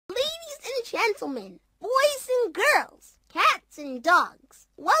gentlemen, boys and girls, cats and dogs,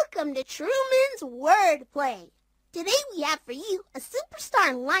 welcome to Truman's Wordplay. Today we have for you a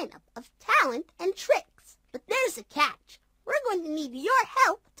superstar lineup of talent and tricks. But there's a catch. We're going to need your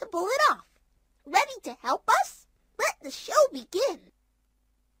help to pull it off. Ready to help us? Let the show begin.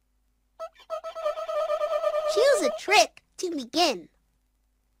 Choose a trick to begin.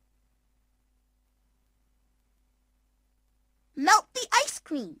 Melt the ice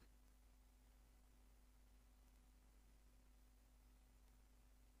cream.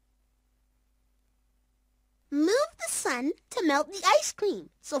 Move the sun to melt the ice cream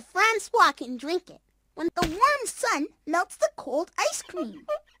so Francois can drink it. When the warm sun melts the cold ice cream.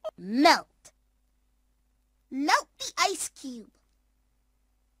 Melt. Melt the ice cube.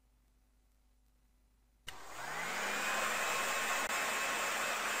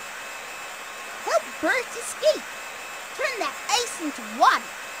 Help Bert escape. Turn that ice into water.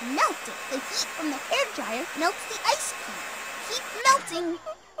 Melt it. The heat from the hairdryer melts the ice cube. Keep melting.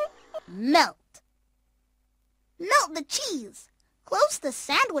 Melt. Melt the cheese. Close the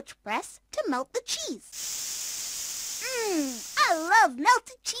sandwich press to melt the cheese. I love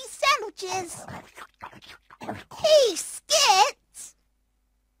melted cheese sandwiches. Hey, Skits!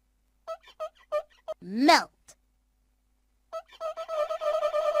 Melt.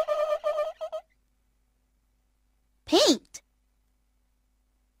 Paint.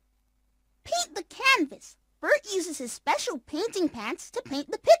 Paint the canvas. Bert uses his special painting pants to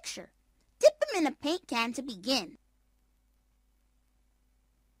paint the picture. Dip them in a paint can to begin.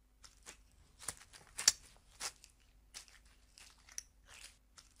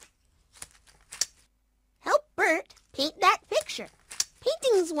 Help Bert paint that picture.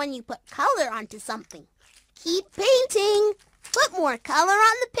 Painting is when you put color onto something. Keep painting. Put more color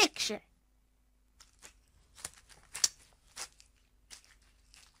on the picture.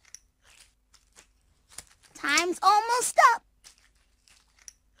 Time's almost up.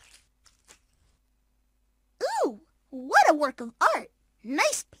 Ooh, what a work of art.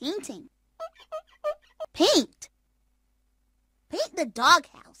 Nice painting. Paint. Paint the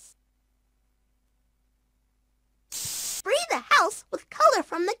doghouse. Spray the house with color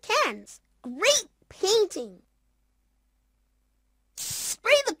from the cans. Great painting.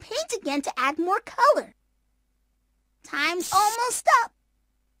 Spray the paint again to add more color. Time's almost up.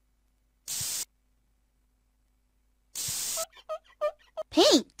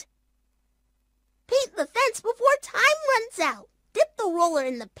 Paint. Paint the fence before time runs out. Dip the roller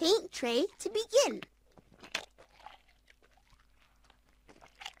in the paint tray to begin.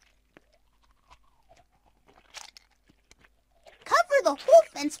 Cover the whole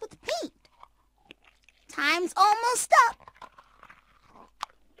fence with paint. Time's almost up.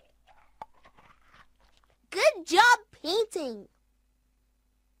 Good job painting.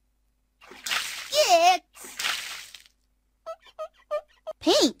 Skits.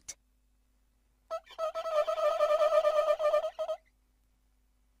 Paint.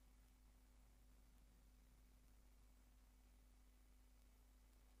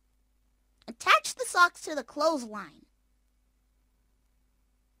 Attach the socks to the clothesline.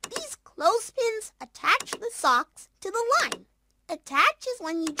 These clothespins attach the socks to the line. Attach is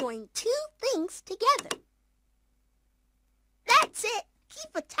when you join two things together. That's it.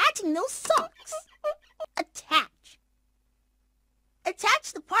 Keep attaching those socks. Attach.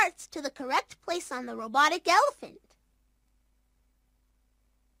 Attach the parts to the correct place on the robotic elephant.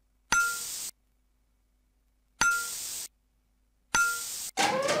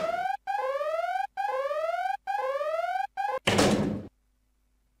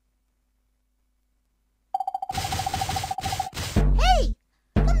 Hey!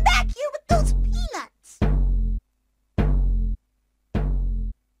 Come back here with those peanuts!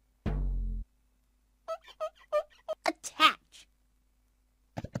 Attach.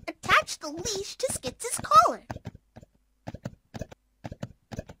 Attach the leash to Skits' collar.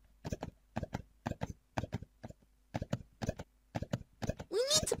 We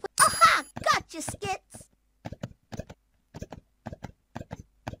need to put... Aha! Gotcha, Skits!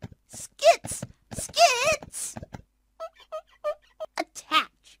 Skits! Skits!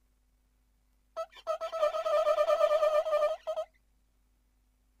 Attach.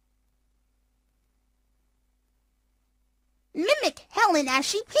 Mimic Helen as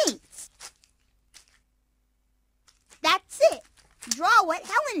she paints. That's it. Draw what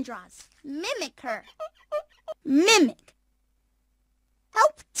Helen draws. Mimic her. Mimic.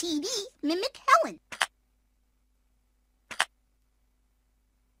 Help TD mimic Helen.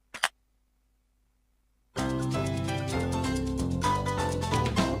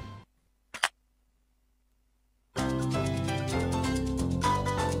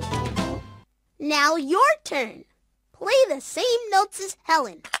 Now your turn. Play the same notes as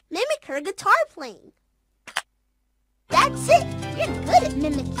Helen. Mimic her guitar playing. That's it. You're good at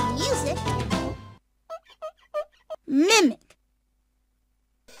mimicking music. Mimic.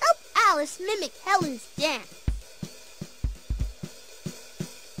 Help Alice mimic Helen's dance.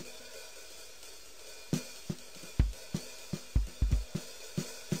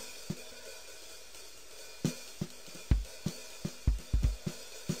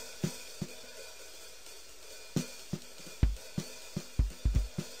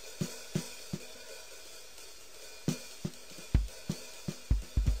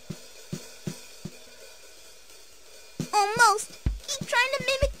 Almost. Keep trying to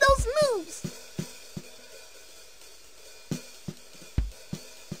mimic those moves.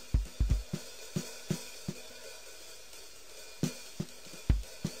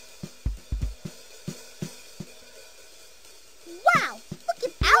 Wow! Look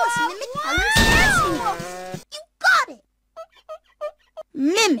at Alice mimic Helen's dancing moves. You got it!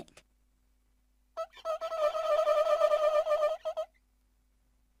 Mimic.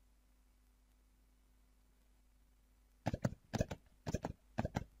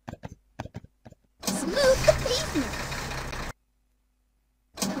 Smooth the pavement.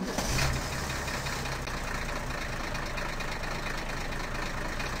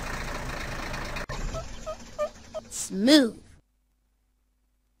 Smooth.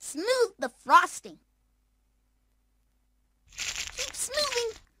 Smooth the frosting. Keep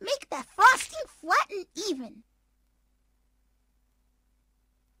smoothing. Make that frosting flat and even.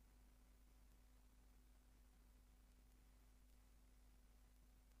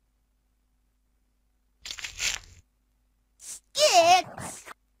 Skits!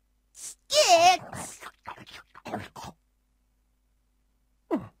 Skits!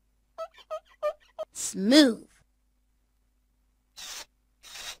 Smooth.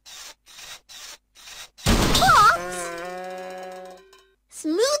 Box!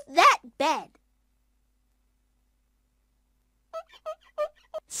 Smooth that bed.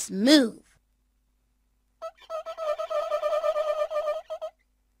 Smooth.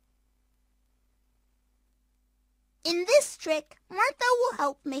 In this trick, Martha will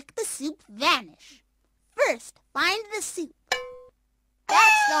help make the soup vanish. First, find the soup.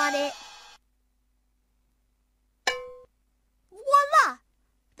 That's not it. Voila!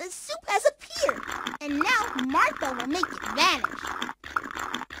 The soup has appeared, and now Martha will make it vanish.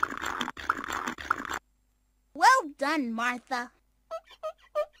 Well done, Martha.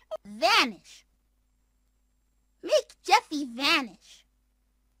 Vanish. Make Jeffy vanish.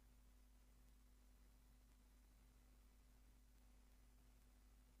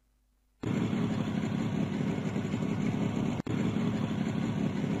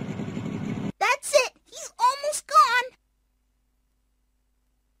 That's it! He's almost gone!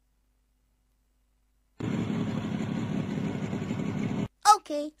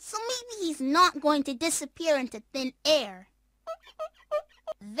 Okay, so maybe he's not going to disappear into thin air.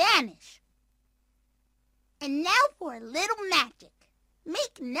 Vanish. And now for a little magic.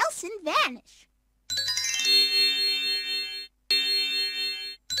 Make Nelson vanish.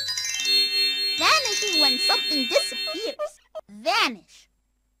 Vanish is when something disappears. Vanish.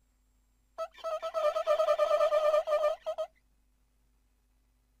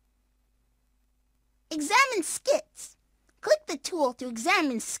 Examine skits. Click the tool to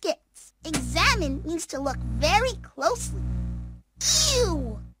examine skits. Examine means to look very closely.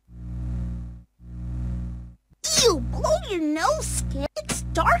 Ew! Ew, blow your nose, Skit. It's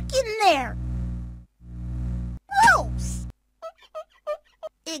dark in there. Gross!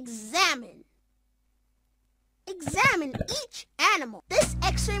 Examine. Examine each animal. This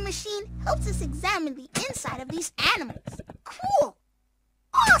X-ray machine helps us examine the inside of these animals. Cool!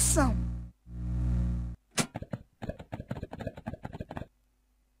 Awesome!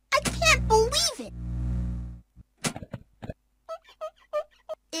 I can't believe it!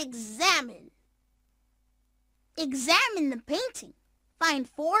 Examine. Examine the painting. Find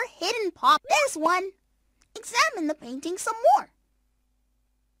 4 hidden paws. There's one. Examine the painting some more.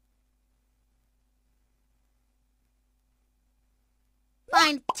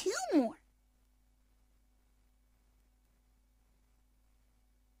 Find 2 more.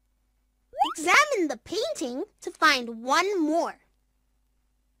 Examine the painting to find 1 more.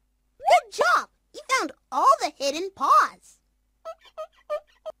 Good job! You found all the hidden paws.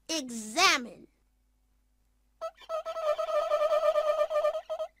 Examine.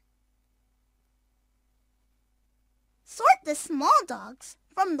 Sort the small dogs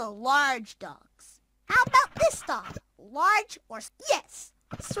from the large dogs. How about this dog? Large or... Yes.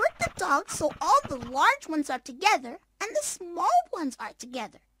 Sort the dogs so all the large ones are together and the small ones are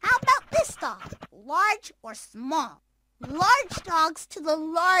together. How about this dog? Large or small? Large dogs to the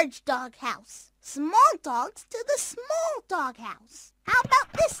large dog house. Small dogs to the small dog house. How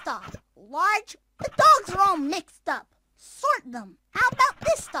about this dog? Large. The dogs are all mixed up. Sort them. How about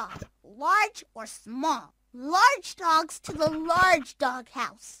this dog? Large or small? Large dogs to the large dog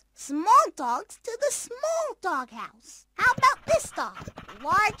house. Small dogs to the small dog house. How about this dog?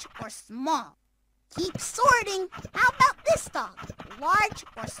 Large or small? Keep sorting. How about this dog? Large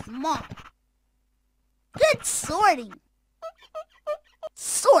or small? Good sorting.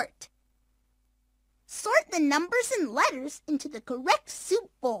 Sort. Sort the numbers and letters into the correct soup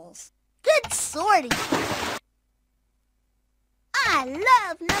bowls. Good sorting. I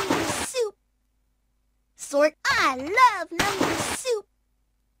love number soup. Sort. I love number soup.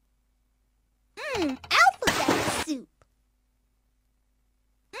 Alphabet soup.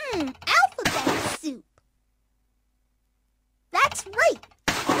 Alphabet soup. That's right.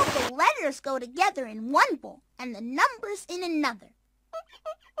 All the letters go together in one bowl and the numbers in another.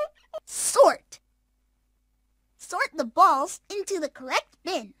 Sort. Sort the balls into the correct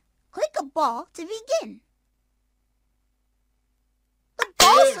bin. Click a ball to begin. The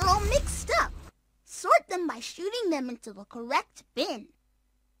balls are all mixed up. Sort them by shooting them into the correct bin.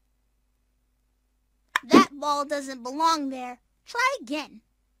 That ball doesn't belong there. Try again.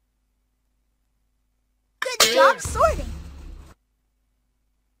 Good job sorting.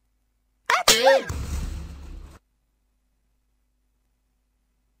 That's good.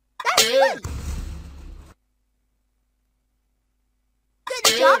 That's good.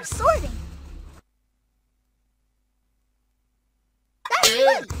 Good job sorting. That's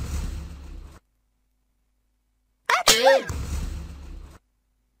good. That's good.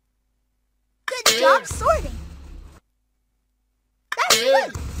 Good job sorting. That's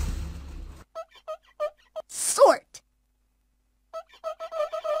good. Sort.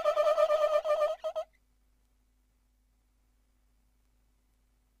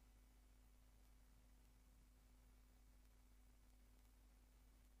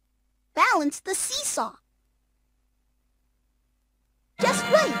 Balance the seesaw. Just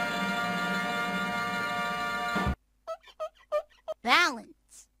right.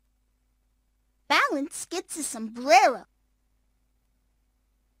 Balance. Balance gets a sombrero.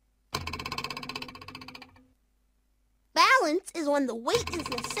 Balance is when the weight is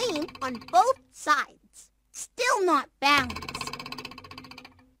the same on both sides. Still not balanced.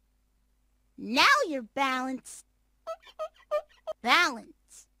 Now you're balanced.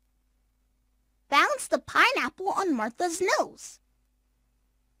 Balance. Balance the pineapple on Martha's nose.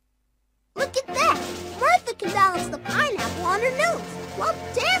 Look at that! Martha can balance the pineapple on her nose while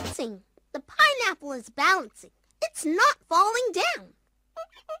dancing. The pineapple is balancing. It's not falling down.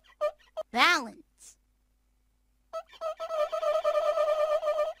 Balance.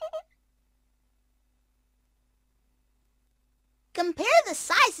 Compare the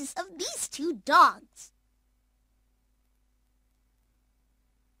sizes of these two dogs.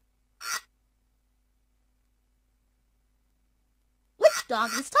 Which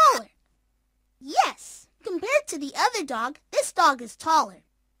dog is taller? Yes, compared to the other dog, this dog is taller.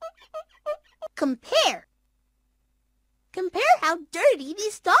 Compare. Compare how dirty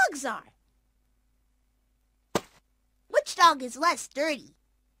these dogs are. Which dog is less dirty?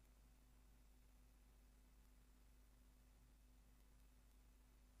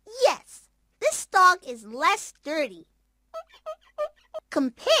 Yes, this dog is less dirty.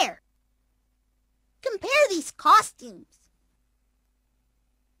 Compare. Compare these costumes.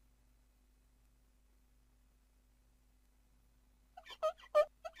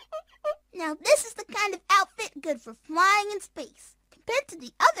 Now this is the kind of outfit good for flying in space. Compared to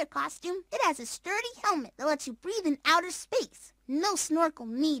the other costume, it has a sturdy helmet that lets you breathe in outer space. No snorkel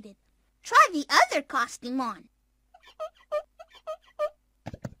needed. Try the other costume on.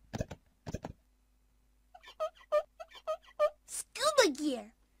 Scuba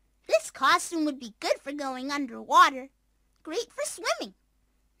gear. This costume would be good for going underwater. Great for swimming.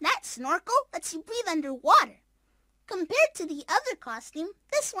 That snorkel lets you breathe underwater. Compared to the other costume,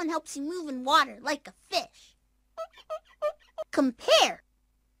 this one helps you move in water like a fish. Compare.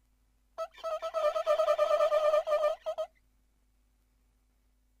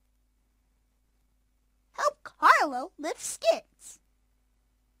 Help Carlo lift skits.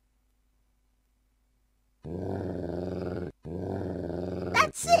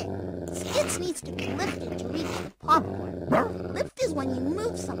 That's it. Skits needs to be lifted to reach the popcorn. Lift is when you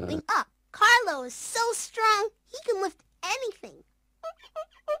move something up. Carlo is so strong, he can lift anything.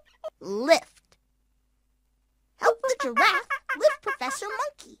 Lift. Help the giraffe lift Professor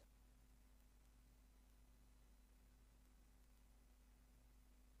Monkey.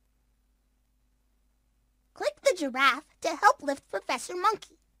 giraffe to help lift Professor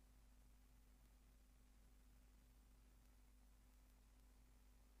Monkey.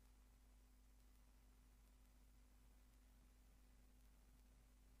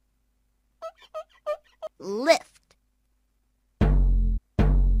 Lift.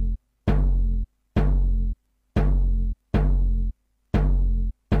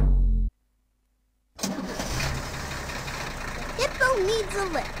 The hippo needs a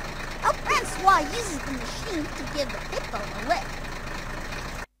lift. How Francois uses the machine to give the hippo a lift.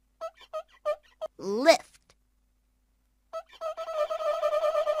 Lift.